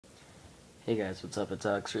Hey guys, what's up? It's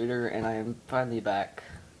Alex Reader, and I am finally back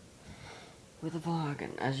with a vlog.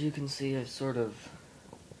 And as you can see, I've sort of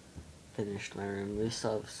finished my room. We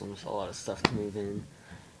still have a lot of stuff to move in.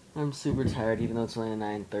 I'm super tired, even though it's only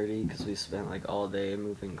 9:30, because we spent like all day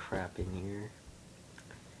moving crap in here.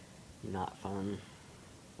 Not fun.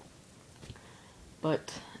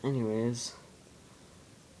 But anyways,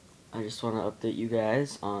 I just want to update you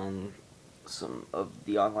guys on some of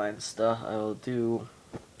the online stuff. I will do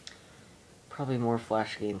probably more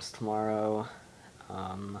Flash games tomorrow.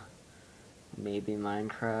 Maybe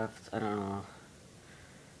Minecraft. I don't know.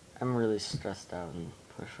 I'm really stressed out and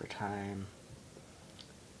pushed for time,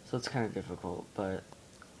 so it's kind of difficult, but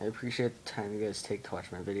I appreciate the time you guys take to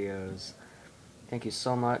watch my videos. Thank you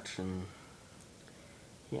so much. And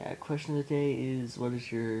yeah, question of the day is, what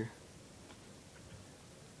is your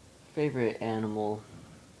favorite animal?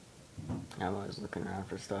 I'm always looking around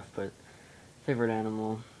for stuff, but favorite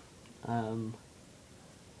animal, I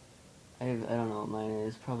don't know what mine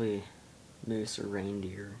is. Probably moose or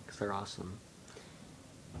reindeer, because they're awesome.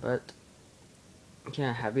 But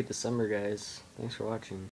yeah, happy December, guys. Thanks for watching.